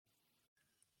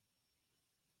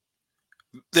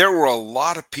There were a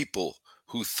lot of people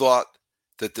who thought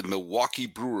that the Milwaukee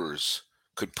Brewers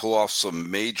could pull off some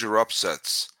major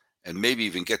upsets and maybe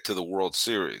even get to the World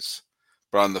Series.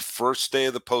 But on the first day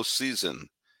of the postseason,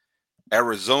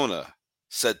 Arizona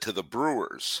said to the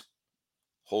Brewers,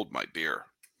 "Hold my beer."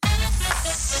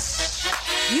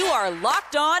 You are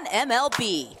Locked On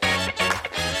MLB,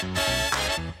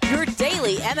 your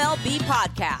daily MLB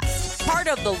podcast, part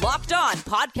of the Locked On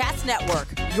Podcast Network,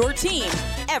 your team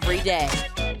every day.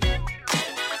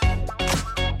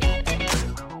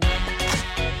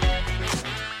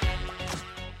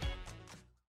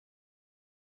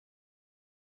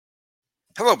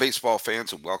 Hello, baseball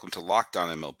fans, and welcome to Locked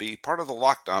On MLB, part of the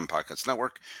Locked On Podcast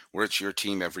Network, where it's your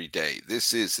team every day.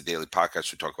 This is the daily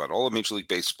podcast. We talk about all of Major League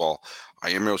Baseball. I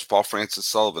am your host, Paul Francis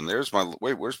Sullivan. Where's my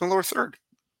lower third?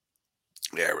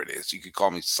 There it is. You could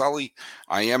call me Sully.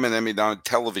 I am an Emmy-nominated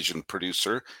television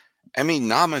producer.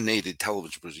 Emmy-nominated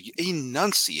television producer.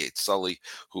 Enunciate Sully,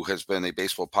 who has been a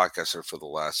baseball podcaster for the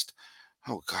last,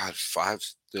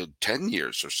 10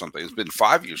 years or something. It's been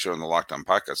 5 years here on the Locked On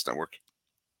Podcast Network,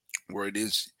 where it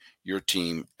is your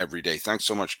team every day. Thanks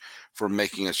so much for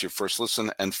making us your first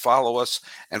listen, and follow us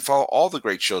and follow all the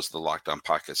great shows of the Locked On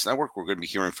Podcast Network. We're going to be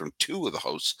hearing from two of the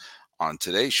hosts on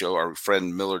today's show. Our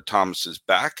friend Millard Thomas is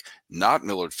back, not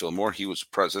Millard Fillmore. He was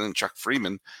president. Chuck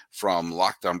Freimund from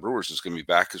Locked On Brewers is going to be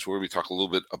back, because we're going to talk a little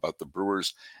bit about the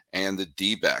Brewers and the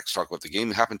D-backs, talk about the game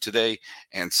that happened today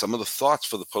and some of the thoughts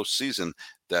for the postseason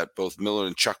that both Millard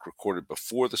and Chuck recorded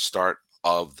before the start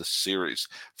of the series.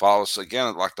 Follow us again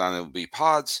at Locked On MLB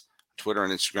Pods, Twitter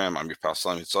and Instagram. I'm your pal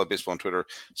Simon. Solid Baseball on Twitter,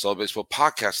 Solid Baseball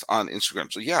Podcast on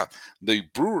Instagram. So yeah, the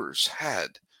Brewers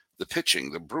had the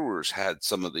pitching. The Brewers had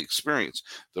some of the experience.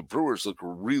 The Brewers look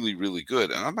really, really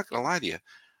good. And I'm not going to lie to you,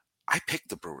 I picked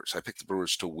the Brewers. I picked the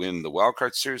Brewers to win the Wild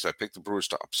Card Series. I picked the Brewers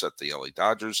to upset the LA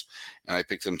Dodgers. And I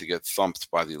picked them to get thumped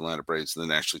by the Atlanta Braves in the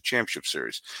National League Championship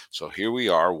Series. So here we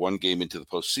are, one game into the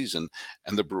postseason,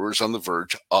 and the Brewers on the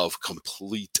verge of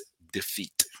complete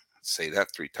defeat. Say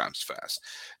that 3 times fast.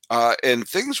 And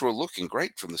things were looking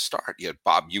great from the start. You had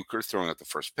Bob Uecker throwing at the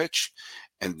first pitch,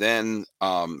 and then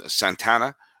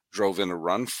Santana drove in a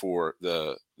run for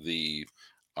the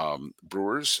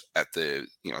Brewers at the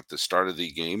start of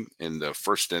the game in the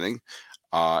first inning,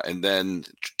 and then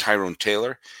Tyrone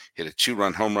Taylor hit a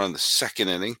 2-run home run in the second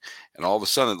inning, and all of a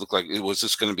sudden it looked like, was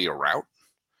this going to be a rout?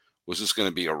 Was this going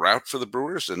to be a rout for the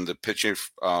Brewers? And the pitcher,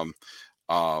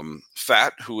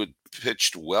 Fat, who had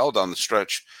pitched well down the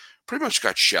stretch, pretty much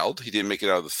got shelled. He didn't make it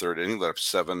out of the third inning. Let up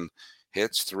 7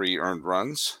 hits, 3 earned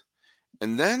runs,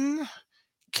 and then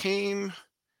came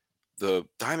the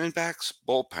Diamondbacks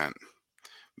bullpen.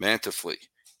 Mantefley,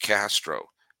 Castro,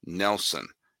 Nelson,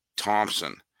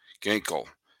 Thompson, Ginkel,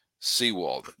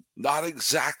 Seawald. Not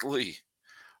exactly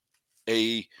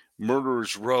a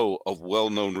murderer's row of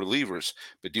well-known relievers,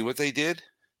 but do you know what they did?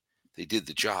 They did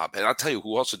the job. And I'll tell you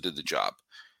who also did the job.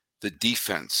 The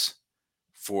defense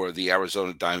for the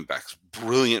Arizona Diamondbacks.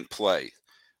 Brilliant play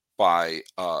by,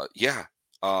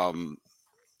 Evan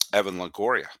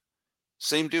Longoria.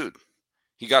 Same dude.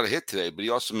 He got a hit today, but he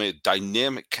also made a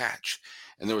dynamic catch.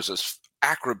 And there was this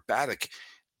acrobatic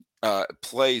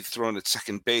play thrown at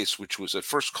second base, which was at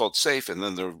first called safe, and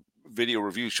then the video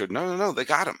review showed, no, they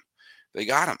got him. They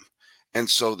got him. And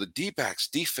so the D-backs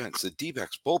defense, the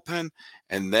D-backs bullpen,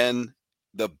 and then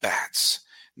the bats.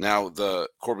 Now, the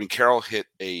Corbin Carroll hit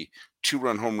a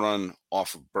 2-run home run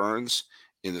off of Burns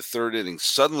in the third inning,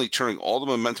 suddenly turning all the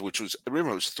momentum, which was,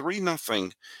 remember, it was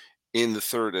 3-0 in the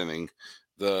third inning.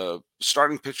 The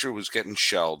starting pitcher was getting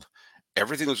shelled.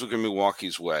 Everything was looking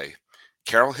Milwaukee's way.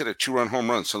 Carroll hit a 2-run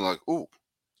home run. So I'm like, ooh,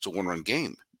 it's a 1-run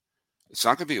game. It's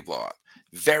not going to be a blowout.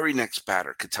 Very next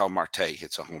batter, Ketel Marte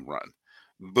hits a home run.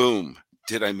 Boom.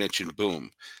 Did I mention boom?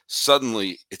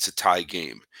 Suddenly, it's a tie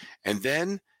game. And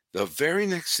then the very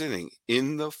next inning,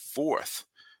 in the fourth,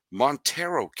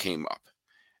 Montero came up.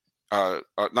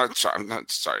 Not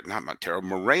Montero.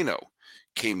 Moreno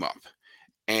came up.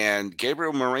 And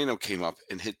Gabriel Moreno came up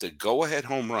and hit the go-ahead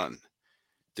home run.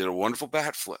 Did a wonderful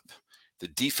bat flip. The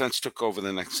defense took over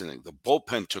the next inning. The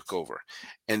bullpen took over.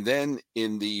 And then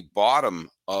on the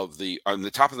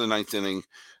top of the ninth inning,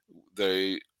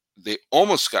 they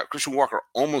almost got, Christian Walker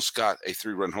almost got a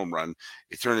 3-run home run.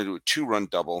 It turned into a 2-run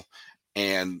double,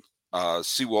 and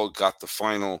Seawald got the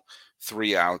final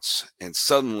 3 outs. And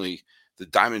suddenly the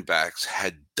Diamondbacks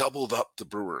had doubled up the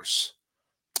Brewers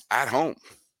at home.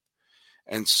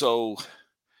 And so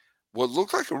what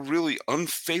looked like a really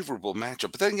unfavorable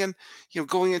matchup. But then again,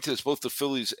 going into this, both the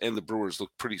Phillies and the Brewers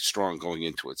looked pretty strong going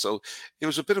into it. So it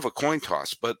was a bit of a coin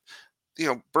toss. But,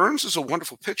 Burns is a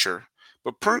wonderful pitcher,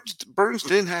 but Burns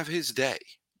didn't have his day.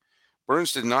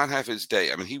 Burns did not have his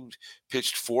day. I mean, he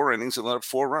pitched 4 innings and let up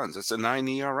 4 runs. That's a 9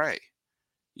 ERA.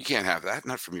 You can't have that,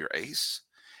 not from your ace.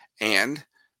 And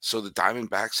so the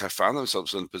Diamondbacks have found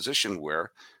themselves in a position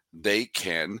where they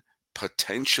can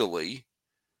potentially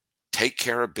take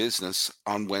care of business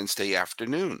on Wednesday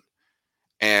afternoon.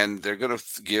 And they're going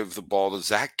to give the ball to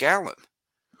Zach Gallen,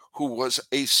 who was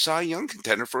a Cy Young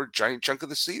contender for a giant chunk of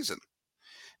the season.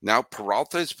 Now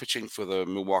Peralta is pitching for the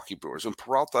Milwaukee Brewers, and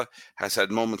Peralta has had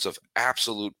moments of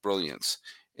absolute brilliance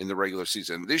in the regular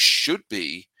season. This should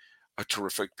be a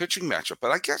terrific pitching matchup. But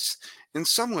I guess in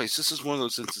some ways, this is one of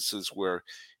those instances where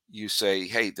you say,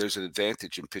 hey, there's an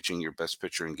advantage in pitching your best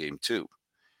pitcher in game 2.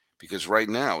 Because right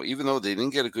now, even though they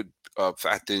didn't get a good,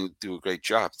 Fat didn't do a great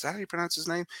job. Is that how you pronounce his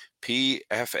name?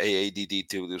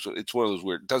 PFAADD2. It's one of those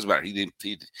weird. It doesn't matter. He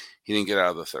didn't get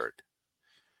out of the third.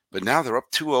 But now they're up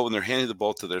 2-0 and they're handing the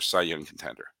ball to their Cy Young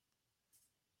contender.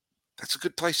 That's a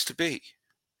good place to be.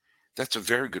 That's a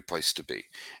very good place to be.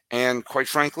 And quite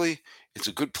frankly, it's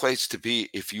a good place to be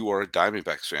if you are a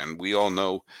Diamondbacks fan. We all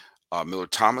know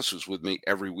Millard Thomas, who's with me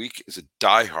every week, is a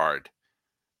diehard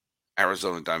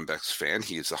Arizona Diamondbacks fan.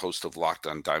 He is the host of Locked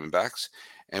On Diamondbacks.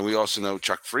 And we also know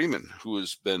Chuck Freimund, who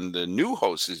has been the new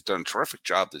host. He's done a terrific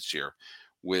job this year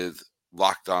with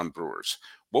Locked On Brewers.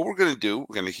 What we're going to do,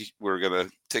 we're going to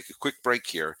take a quick break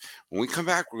here. When we come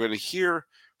back, we're going to hear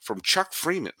from Chuck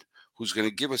Freimund, who's going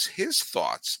to give us his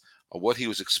thoughts of what he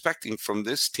was expecting from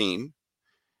this team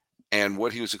and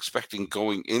what he was expecting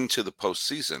going into the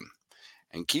postseason.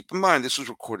 And keep in mind, this was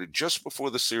recorded just before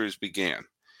the series began.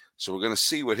 So we're going to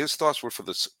see what his thoughts were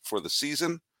for the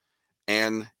season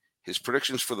and his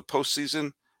predictions for the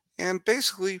postseason and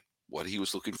basically what he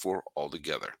was looking for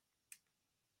altogether.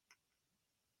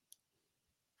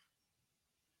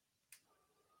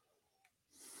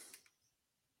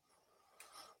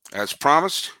 As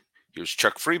promised, here's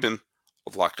Chuck Freimund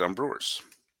of Locked On Brewers.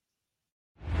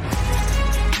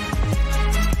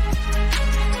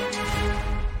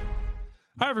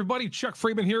 Hi, everybody. Chuck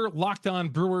Freimund here, Locked On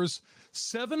Brewers.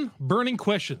 7 burning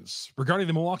questions regarding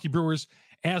the Milwaukee Brewers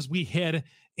as we head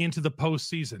into the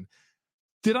postseason.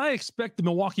 Did I expect the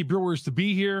Milwaukee Brewers to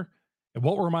be here? And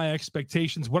what were my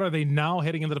expectations? What are they now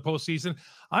heading into the postseason?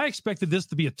 I expected this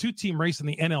to be a 2-team race in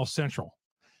the NL Central.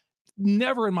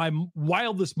 Never in my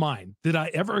wildest mind did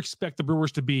I ever expect the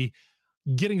Brewers to be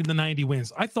getting to the 90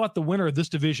 wins. I thought the winner of this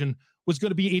division was going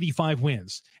to be 85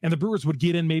 wins, and the Brewers would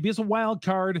get in maybe as a wild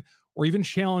card or even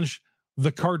challenge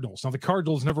the Cardinals. Now, the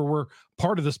Cardinals never were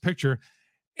part of this picture,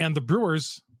 and the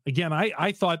Brewers, again,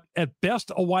 I thought at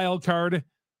best a wild card,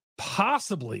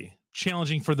 possibly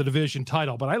challenging for the division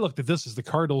title, but I looked at this as the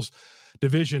Cardinals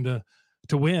division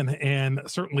to win, and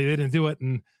certainly they didn't do it,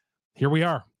 and here we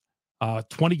are.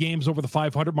 20 games over the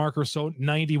 500 mark or so,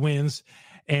 90 wins.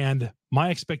 And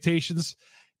my expectations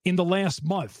in the last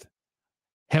month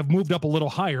have moved up a little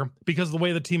higher because of the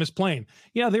way the team is playing.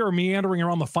 Yeah, they were meandering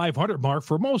around the 500 mark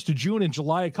for most of June and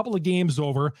July, a couple of games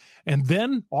over. And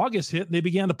then August hit and they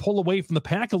began to pull away from the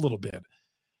pack a little bit.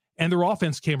 And their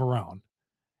offense came around.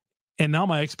 And now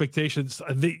my expectations,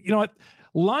 you know what,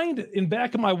 lined in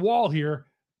back of my wall here,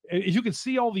 as you can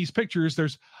see all these pictures,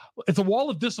 it's a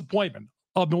wall of disappointment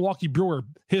of Milwaukee Brewer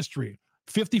history.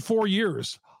 54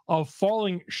 years of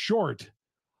falling short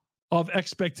of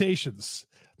expectations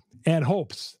and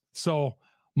hopes. So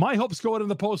my hopes going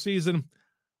into the postseason,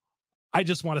 I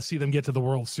just want to see them get to the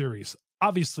World Series.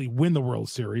 Obviously win the World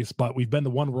Series, but we've been to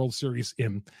one World Series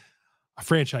in a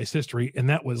franchise history, and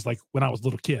that was like when I was a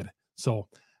little kid. So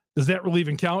does that really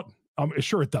even count?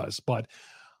 Sure it does, but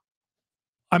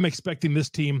I'm expecting this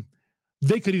team,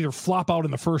 they could either flop out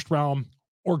in the first round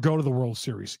or go to the World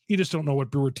Series. You just don't know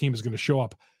what Brewer team is going to show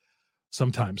up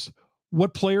sometimes.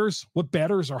 What players, what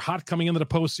batters are hot coming into the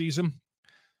postseason?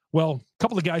 Well, a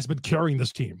couple of guys have been carrying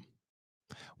this team.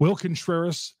 Will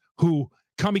Contreras, who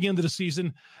coming into the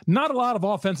season, not a lot of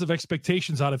offensive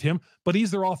expectations out of him, but he's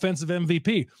their offensive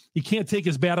MVP. You can't take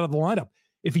his bat out of the lineup.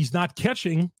 If he's not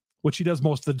catching, which he does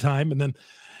most of the time, and then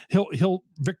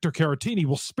Victor Caratini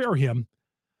will spare him.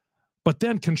 But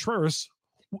then Contreras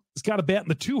has got a bat in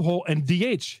the 2-hole and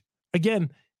DH.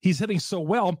 Again, he's hitting so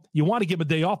well, you want to give him a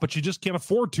day off, but you just can't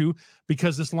afford to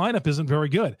because this lineup isn't very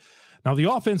good. Now,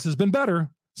 the offense has been better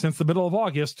since the middle of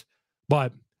August,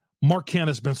 but Mark Canha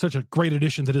has been such a great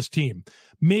addition to this team.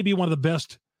 Maybe one of the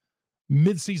best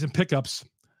midseason pickups,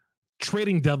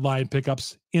 trading deadline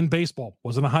pickups in baseball.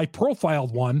 Wasn't a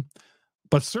high-profiled one,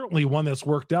 but certainly one that's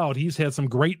worked out. He's had some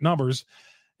great numbers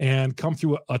and come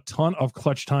through a ton of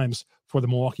clutch times for the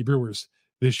Milwaukee Brewers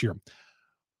this year.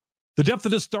 The depth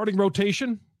of this starting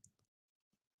rotation,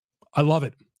 I love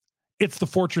it. It's the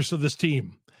fortress of this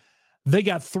team. They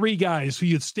got three guys who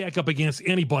you'd stack up against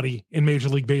anybody in Major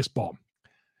League Baseball.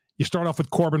 You start off with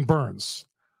Corbin Burns,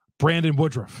 Brandon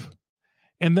Woodruff,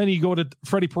 and then you go to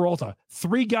Freddie Peralta.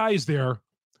 Three guys there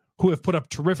who have put up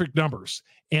terrific numbers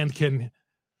and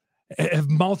have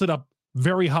mounted up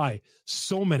very high.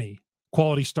 So many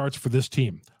quality starts for this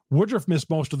team. Woodruff missed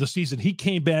most of the season. He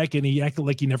came back and he acted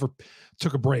like he never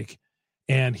took a break.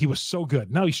 And he was so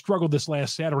good. Now he struggled this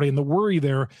last Saturday, and the worry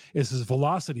there is his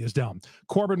velocity is down.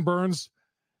 Corbin Burns,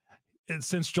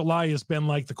 since July, has been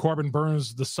like the Corbin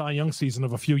Burns, the Cy Young season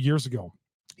of a few years ago.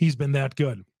 He's been that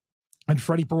good. And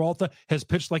Freddie Peralta has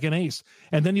pitched like an ace.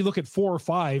 And then you look at 4 or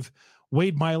 5,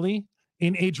 Wade Miley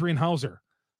and Adrian Hauser.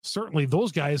 Certainly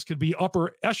those guys could be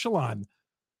upper echelon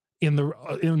in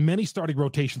many starting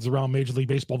rotations around Major League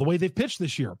Baseball, the way they've pitched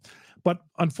this year. But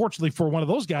unfortunately for one of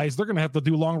those guys, they're going to have to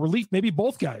do long relief, maybe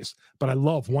both guys. But I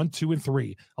love 1, 2, and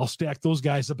 3. I'll stack those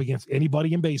guys up against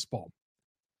anybody in baseball.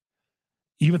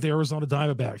 Even the Arizona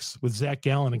Diamondbacks with Zach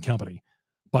Gallen and company.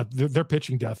 But their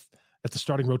pitching depth at the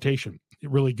starting rotation,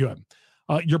 really good.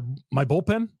 My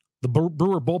bullpen, the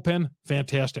Brewer bullpen,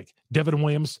 fantastic. Devin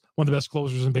Williams, one of the best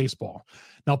closers in baseball.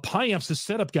 Now, Payamps, his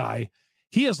setup guy,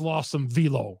 he has lost some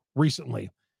velo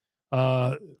recently,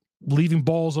 leaving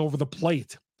balls over the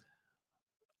plate.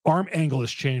 Arm angle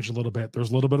has changed a little bit.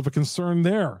 There's a little bit of a concern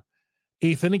there.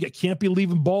 8th inning, it can't be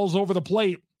leaving balls over the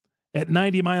plate at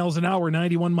 90 miles an hour,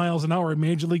 91 miles an hour in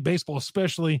Major League Baseball,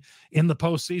 especially in the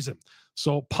postseason.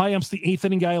 So Payamps, the 8th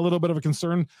inning guy, a little bit of a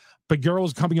concern.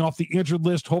 Figueroa's coming off the injured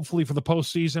list, hopefully for the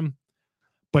postseason.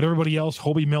 But everybody else,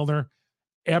 Hobie Milner,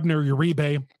 Abner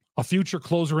Uribe, a future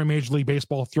closer in Major League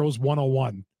Baseball, throws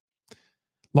 101.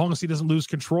 Long as he doesn't lose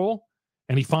control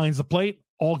and he finds the plate,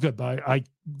 all good.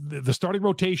 The starting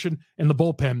rotation and the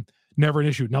bullpen, never an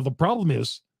issue. Now, the problem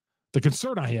is, the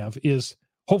concern I have is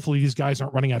hopefully these guys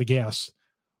aren't running out of gas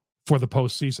for the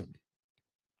postseason.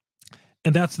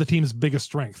 And that's the team's biggest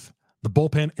strength, the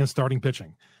bullpen and starting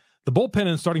pitching. The bullpen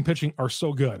and starting pitching are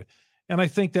so good. And I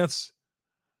think that's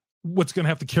what's going to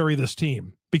have to carry this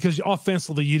team, because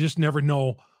offensively, you just never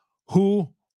know who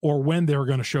or when they're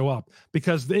going to show up,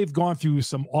 because they've gone through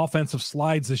some offensive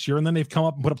slides this year, and then they've come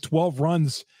up and put up 12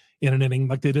 runs in an inning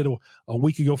like they did a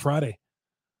week ago Friday.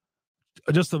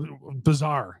 Just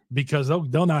bizarre, because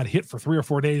they'll not hit for 3 or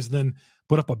 4 days and then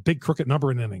put up a big crooked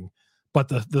number in an inning. But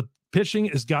the pitching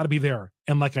has got to be there.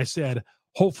 And like I said,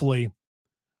 hopefully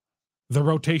the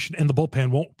rotation and the bullpen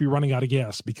won't be running out of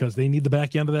gas, because they need the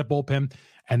back end of that bullpen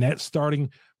and that starting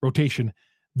rotation.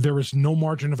 There is no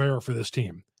margin of error for this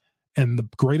team. And the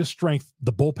greatest strength,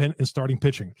 the bullpen and starting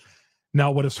pitching. Now,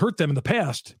 what has hurt them in the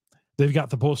past, they got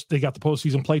the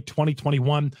postseason play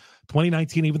 2021,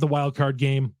 2019, even the wild card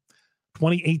game,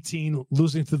 2018,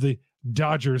 losing to the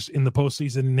Dodgers in the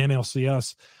postseason in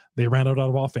NLCS. They ran out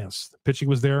of offense. The pitching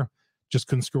was there, just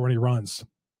couldn't score any runs.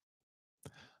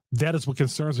 That is what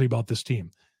concerns me about this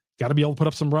team. Got to be able to put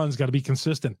up some runs, got to be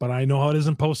consistent, but I know how it is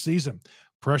in postseason.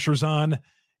 Pressure's on.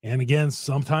 And again,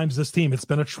 sometimes this team, it's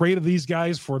been a trait of these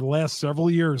guys for the last several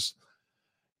years.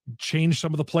 Change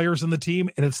some of the players in the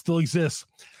team, and it still exists.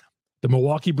 The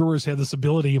Milwaukee Brewers had this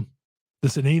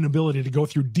innate ability to go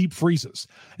through deep freezes.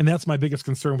 And that's my biggest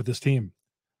concern with this team.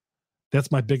 That's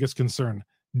my biggest concern.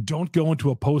 Don't go into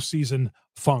a postseason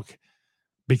funk,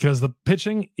 because the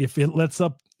pitching, if it lets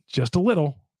up just a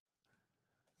little,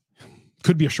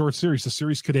 could be a short series. The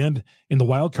series could end in the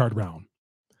wild card round.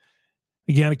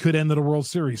 Again, it could end in a World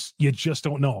Series. You just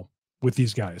don't know with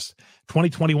these guys.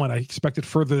 2021, I expected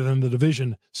further than the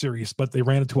division series, but they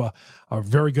ran into a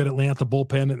very good Atlanta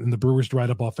bullpen, and the Brewers dried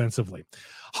up offensively.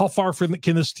 How far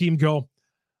can this team go?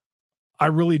 I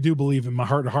really do believe in my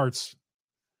heart of hearts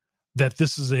that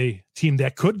this is a team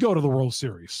that could go to the World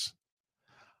Series.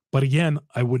 But again,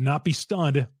 I would not be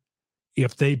stunned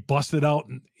if they busted out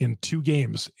in 2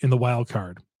 games in the wild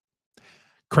card.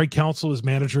 Craig Counsell is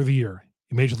manager of the year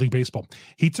in Major League Baseball.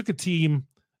 He took a team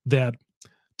that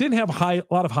didn't have a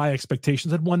lot of high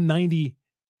expectations, had won 90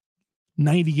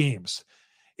 games.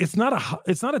 It's not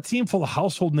a team full of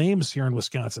household names here in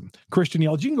Wisconsin. Christian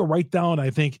Yelich, you can go right down, I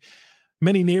think,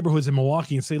 many neighborhoods in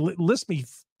Milwaukee and say, list me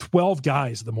 12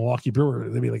 guys, the Milwaukee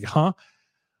Brewers. They'd be like, huh?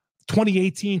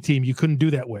 2018 team, you couldn't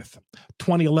do that with.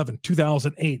 2011,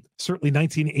 2008, certainly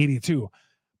 1982.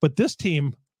 But this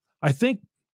team, I think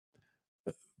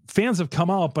fans have come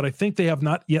out, but I think they have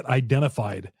not yet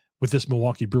identified with this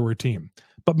Milwaukee Brewer team.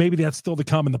 But maybe that's still to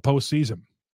come in the postseason.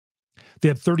 They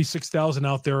had 36,000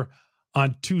 out there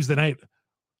on Tuesday night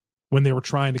when they were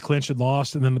trying to clinch and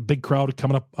lost, and then the big crowd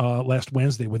coming up last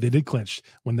Wednesday when they did clinch,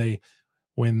 when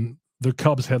the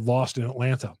Cubs had lost in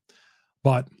Atlanta.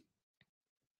 But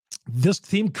this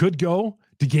team could go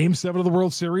to Game 7 of the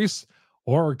World Series,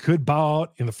 or could bow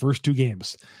out in the first 2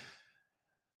 games.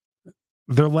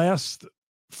 Their last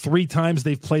 3 times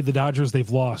they've played the Dodgers, they've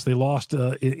lost. They lost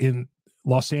in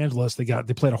Los Angeles. They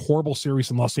played a horrible series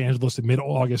in Los Angeles in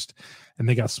mid-August, and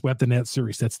they got swept in that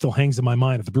series. That still hangs in my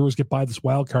mind. If the Brewers get by this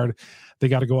wild card, they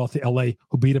got to go out to LA,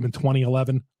 who beat them in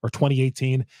 2011 or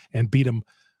 2018 and beat them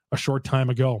a short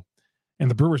time ago. And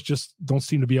the Brewers just don't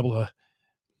seem to be able to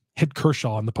hit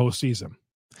Kershaw in the postseason.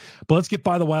 But let's get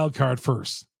by the wild card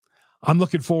first. I'm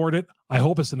looking forward to it. I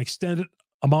hope it's an extended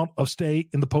amount of stay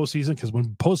in the postseason, because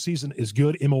when postseason is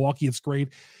good in Milwaukee, it's great.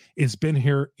 It's been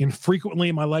here infrequently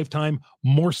in my lifetime,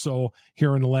 more so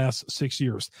here in the last 6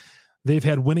 years. They've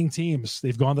had winning teams.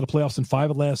 They've gone to the playoffs in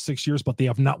 5 of the last 6 years, but they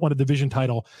have not won a division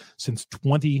title since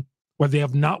they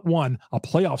have not won a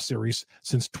playoff series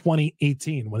since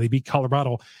 2018 when they beat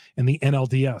Colorado in the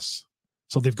NLDS.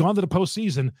 So they've gone to the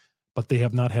postseason, but they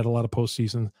have not had a lot of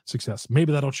postseason success.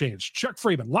 Maybe that'll change. Chuck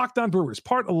Freimund, Locked On Brewers,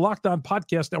 part of the Locked On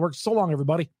Podcast Network. So long,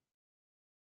 everybody.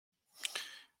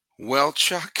 Well,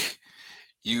 Chuck,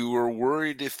 you were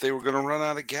worried if they were going to run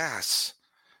out of gas.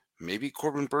 Maybe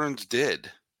Corbin Burnes did.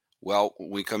 Well,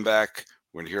 when we come back,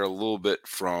 we're going to hear a little bit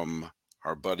from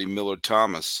our buddy Millard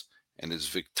Thomas and his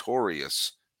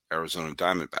victorious Arizona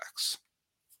Diamondbacks.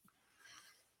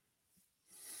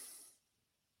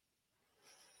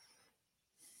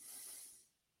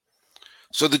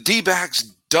 So the D-backs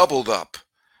doubled up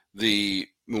the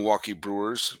Milwaukee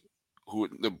Brewers, who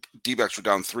the D-backs were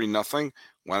down 3-0,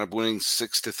 wound up winning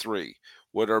 6-3.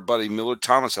 What did our buddy Millard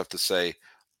Thomas have to say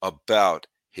about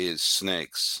his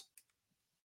Snakes?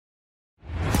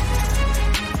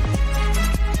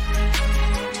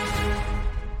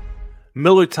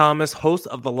 Millard Thomas, host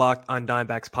of the Locked On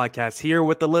Diamondbacks podcast, here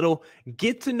with a little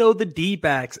get to know the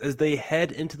D-backs as they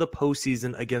head into the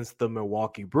postseason against the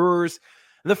Milwaukee Brewers.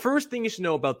 And the first thing you should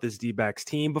know about this D-backs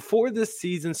team, before this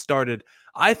season started,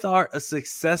 I thought a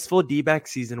successful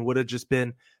D-backs season would have just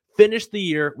been finish the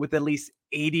year with at least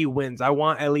 80 wins. I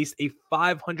want at least a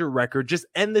 500 record. Just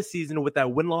end the season with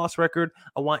that win-loss record.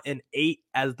 I want an 8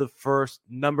 as the first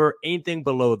number. Anything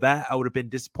below that, I would have been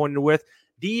disappointed with.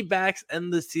 D-backs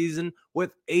end the season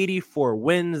with 84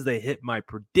 wins. They hit my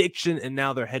prediction, and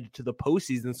now they're headed to the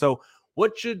postseason. So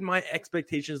what should my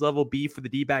expectations level be for the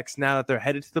D-backs now that they're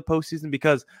headed to the postseason?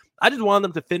 Because I just wanted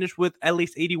them to finish with at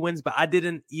least 80 wins, but I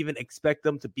didn't even expect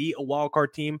them to be a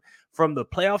wildcard team. From the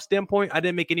playoff standpoint, I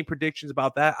didn't make any predictions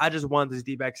about that. I just wanted this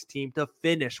D-backs team to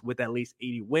finish with at least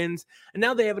 80 wins, and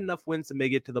now they have enough wins to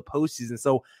make it to the postseason.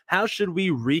 So how should we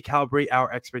recalibrate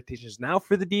our expectations now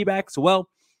for the D-backs? Well,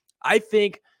 I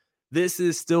think this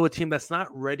is still a team that's not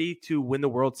ready to win the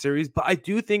World Series, but I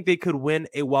do think they could win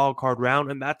a wild card round,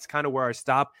 and that's kind of where I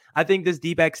stop. I think this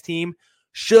D-backs team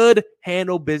should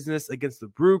handle business against the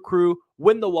Brew Crew,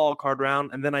 win the wild card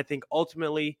round, and then I think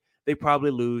ultimately they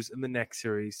probably lose in the next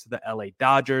series to the LA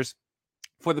Dodgers.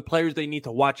 For the players they need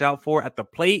to watch out for at the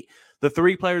plate, the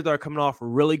 3 players that are coming off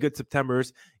really good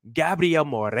Septembers: Gabriel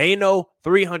Moreno,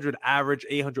 300 average,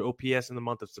 800 OPS in the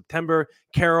month of September.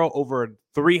 Carroll, over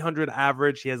 300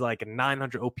 average. He has like a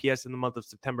 900 OPS in the month of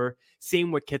September.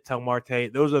 Same with Ketel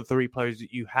Marte. Those are the 3 players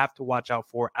that you have to watch out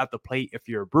for at the plate if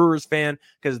you're a Brewers fan,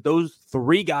 because those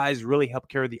 3 guys really help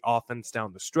carry the offense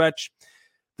down the stretch.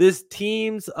 This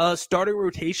team's starting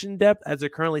rotation depth, as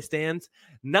it currently stands,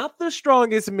 not the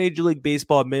strongest in Major League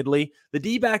Baseball, admittedly. The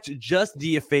D-backs just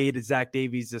DFA'd Zach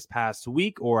Davies this past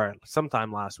week, or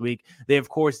sometime last week. They, of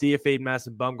course, DFA'd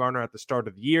Madison Bumgarner at the start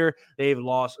of the year. They've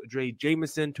lost Dre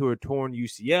Jameson to a torn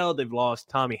UCL. They've lost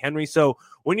Tommy Henry. So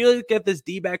when you look at this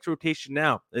D-backs rotation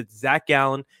now, it's Zach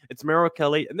Gallen, it's Merrill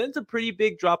Kelly, and then it's a pretty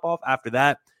big drop-off after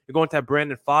that. You're going to have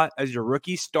Brandon Pfaadt as your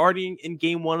rookie starting in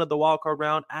game 1 of the wildcard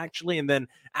round, actually. And then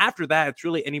after that, it's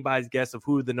really anybody's guess of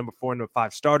who the number 4 and number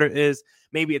 5 starter is.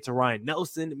 Maybe it's a Ryan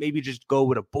Nelson. Maybe just go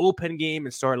with a bullpen game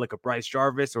and start like a Bryce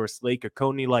Jarvis or a Slade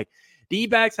Coney. Like,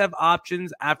 D-backs have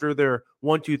options after their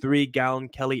 1, 2, 3, Gallen,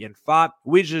 Kelly, and Pfaadt.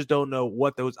 We just don't know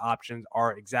what those options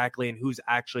are exactly and who's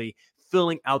actually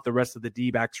filling out the rest of the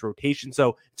D-backs rotation.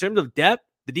 So in terms of depth,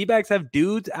 the D-backs have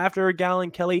dudes after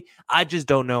Gallen, Kelly. I just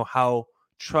don't know how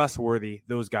trustworthy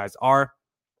those guys are.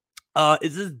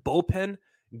 Is this bullpen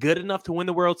good enough to win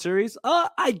the World Series?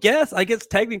 I guess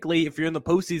technically if you're in the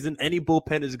postseason, any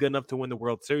bullpen is good enough to win the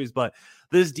World Series, but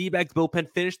this D-backs bullpen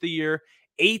finished the year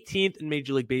 18th in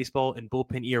Major League Baseball in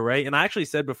bullpen ERA. And I actually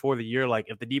said before the year, like,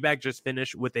 if the D-backs just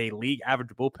finish with a league average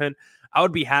bullpen, I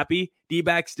would be happy.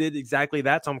 D-backs did exactly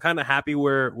that. So I'm kind of happy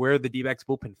where the D-backs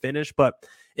bullpen finished. But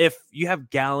if you have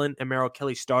Gallen and Merrill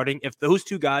Kelly starting, if those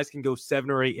two guys can go 7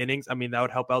 or 8 innings, I mean, that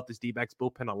would help out this D-backs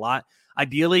bullpen a lot.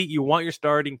 Ideally, you want your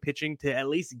starting pitching to at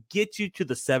least get you to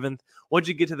the 7th. Once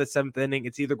you get to the 7th inning,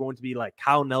 it's either going to be like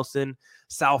Kyle Nelson,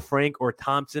 Sal Frank, or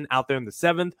Thompson out there in the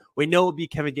 7th. We know it'll be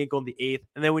Kevin Ginkel in the 8th,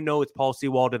 and then we know it's Paul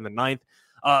Sewald in the 9th.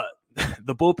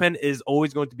 The bullpen is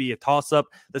always going to be a toss-up.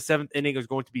 The 7th inning is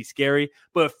going to be scary.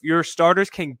 But if your starters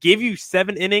can give you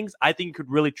 7 innings, I think you could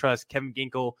really trust Kevin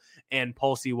Ginkel and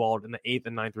Paul Sewald in the 8th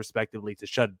and 9th, respectively, to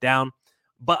shut it down.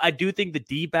 But I do think the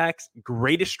D-backs'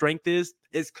 greatest strength is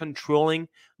controlling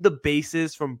the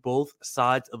bases from both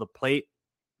sides of the plate.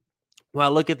 When I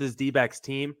look at this D-backs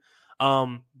team,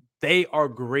 they are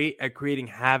great at creating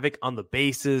havoc on the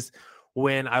bases.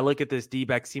 When I look at this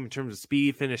D-backs team in terms of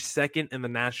speed, finished 2nd in the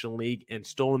National League in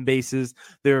stolen bases.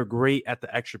 They're great at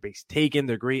the extra base taken.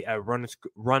 They're great at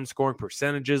run scoring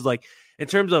percentages. Like in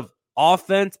terms of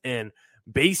offense and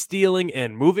base stealing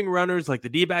and moving runners, like the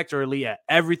D-backs are elite at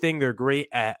everything. They're great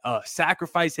at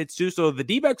sacrifice hits too. So the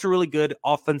D-backs are really good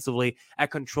offensively at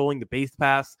controlling the base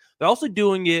pass. They're also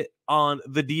doing it on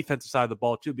the defensive side of the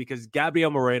ball too, because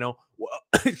Gabriel Moreno,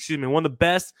 one of the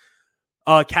best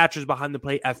catchers behind the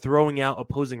plate at throwing out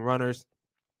opposing runners.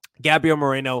 Gabriel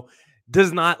Moreno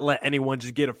does not let anyone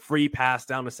just get a free pass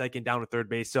down to second, down to third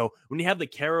base. So when you have the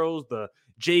Carrolls, the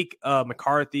Jake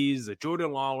McCarthy's, the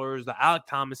Jordan Lawlers, the Alec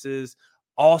Thomases,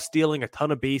 all stealing a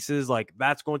ton of bases, like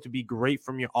that's going to be great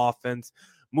from your offense.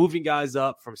 Moving guys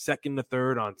up from second to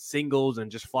third on singles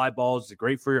and just fly balls is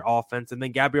great for your offense. And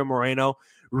then Gabriel Moreno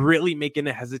really making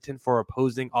it hesitant for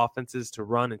opposing offenses to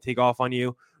run and take off on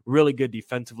you. Really good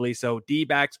defensively. So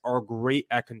D-backs are great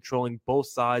at controlling both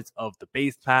sides of the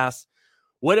base pass.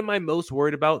 What am I most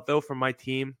worried about, though, for my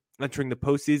team entering the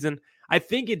postseason? I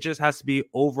think it just has to be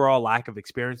overall lack of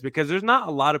experience, because there's not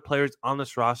a lot of players on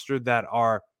this roster that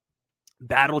are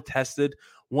battle-tested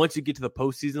once you get to the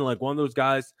postseason. Like one of those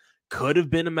guys could have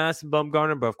been a Madison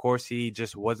Bumgarner, but of course he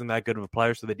just wasn't that good of a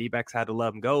player, so the D-backs had to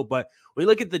let him go. But when you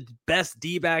look at the best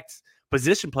D-backs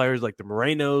position players like the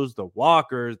Morenos, the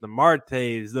Walkers, the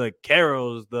Martes, the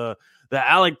Carrolls, the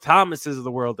Alec Thomases of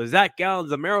the world, the Zach Gallons,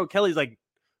 the Merrill Kellys, like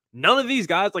none of these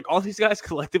guys, like all these guys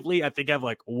collectively, I think have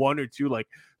like 1 or 2 like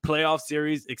playoff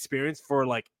series experience for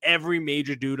like every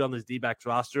major dude on this D-backs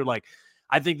roster. Like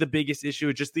I think the biggest issue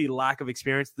is just the lack of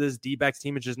experience. This D-backs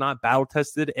team is just not battle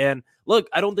tested. And look,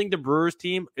 I don't think the Brewers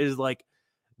team is like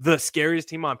the scariest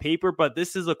team on paper, but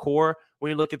this is a core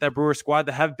when you look at that Brewers squad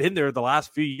that have been there the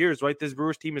last few years, right? This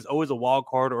Brewers team is always a wild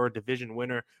card or a division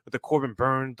winner with the Corbin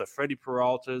Burns, the Freddie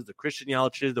Peraltas, the Christian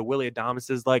Yelich's, the Willie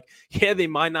Adamases. Like, yeah, they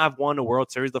might not have won a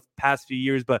World Series the past few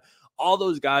years, but all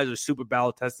those guys are super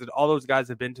battle tested. All those guys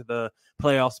have been to the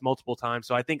playoffs multiple times.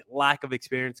 So I think lack of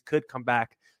experience could come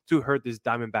back to hurt this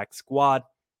Diamondback squad.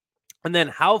 And then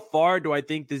how far do I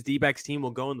think this D-backs team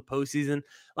will go in the postseason?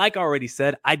 Like I already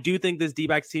said, I do think this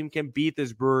D-backs team can beat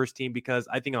this Brewers team, because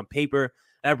I think on paper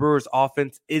that Brewers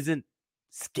offense isn't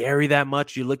scary that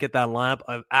much. You look at that lineup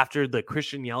of after the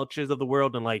Christian Yelich's of the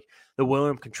world and like the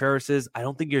William Contrerases, I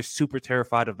don't think you're super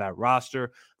terrified of that roster.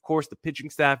 Of course, the pitching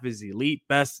staff is elite,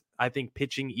 best, I think,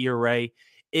 pitching ERA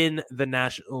in the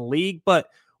National League. But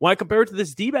when I compare it to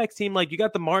this D-backs team, like you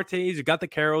got the Martes, you got the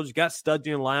Carrolls, you got studs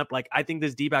in the lineup. Like I think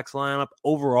this D-backs lineup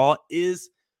overall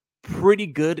is pretty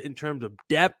good in terms of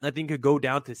depth. I think it could go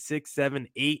down to 6, 7,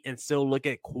 8 and still look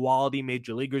at quality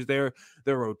major leaguers there.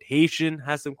 The rotation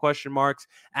has some question marks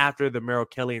after the Merrill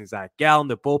Kelly and Zach Gallen.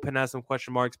 The bullpen has some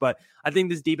question marks, but I think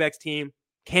this D-backs team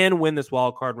can win this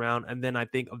wild card round, and then I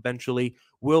think eventually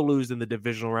will lose in the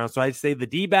divisional round. So I'd say the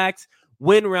D-backs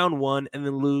win round 1 and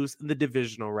then lose in the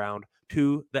divisional round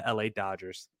to the LA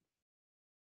Dodgers.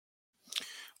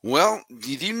 Well,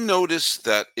 did you notice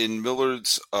that in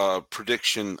Millard's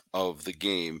prediction of the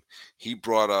game, he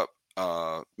brought up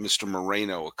Mr.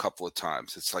 Moreno a couple of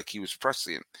times? It's like he was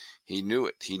prescient. He knew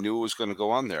it. He knew it was going to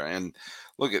go on there. And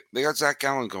look, they got Zach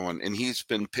Gallen going, and he's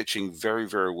been pitching very,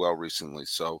 very well recently.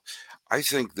 So I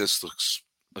think this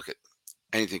look at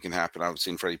anything can happen. I've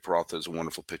seen Freddie Peralta is a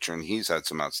wonderful pitcher, and he's had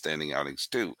some outstanding outings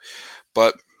too.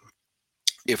 But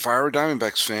if I were a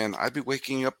Diamondbacks fan, I'd be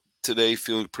waking up today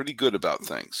feeling pretty good about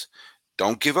things.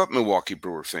 Don't give up, Milwaukee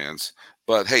Brewer fans.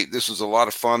 But hey, this was a lot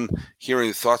of fun hearing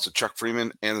the thoughts of Chuck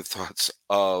Freimund and the thoughts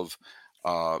of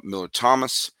Millard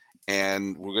Thomas.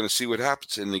 And we're going to see what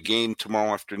happens in the game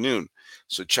tomorrow afternoon.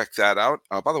 So check that out.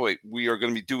 By the way, we are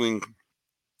going to be doing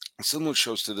similar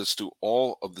shows to this to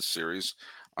all of the series.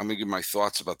 I'm going to give my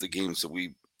thoughts about the games that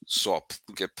we saw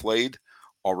get played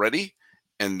already.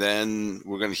 And then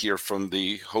we're going to hear from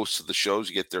the hosts of the shows,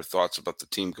 get their thoughts about the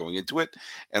team going into it.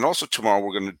 And also tomorrow,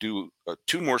 we're going to do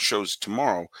 2 more shows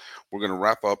tomorrow. We're going to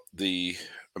wrap up the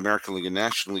American League and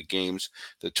National League games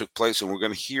that took place. And we're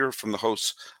going to hear from the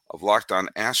hosts of Locked On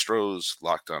Astros,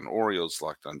 Locked On Orioles,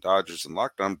 Locked On Dodgers, and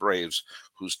Locked On Braves,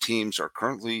 whose teams are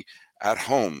currently at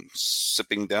home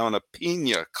sipping down a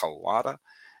pina colada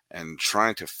and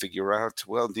trying to figure out,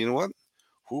 well, do you know what?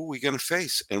 Who are we going to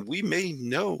face? And we may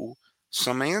know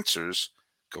some answers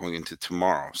going into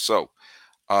tomorrow. So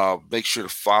make sure to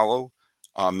follow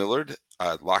Millard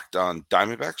at Locked On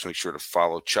Diamondbacks. Make sure to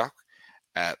follow Chuck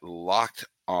at Locked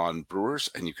On Brewers.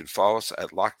 And you can follow us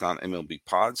at Locked On MLB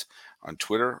Pods on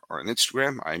Twitter or on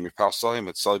Instagram. I am your pal Sully. I'm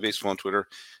at Sully Baseball on Twitter,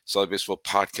 Sully Baseball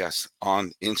Podcast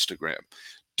on Instagram.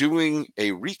 Doing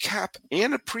a recap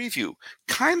and a preview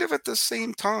kind of at the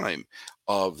same time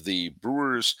of the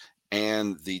Brewers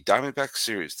and the Diamondbacks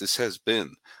series. This has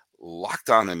been Locked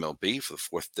On MLB for the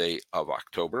 4th day of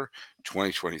October,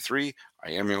 2023. I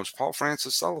am your host, Paul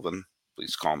Francis Sullivan.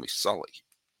 Please call me Sully.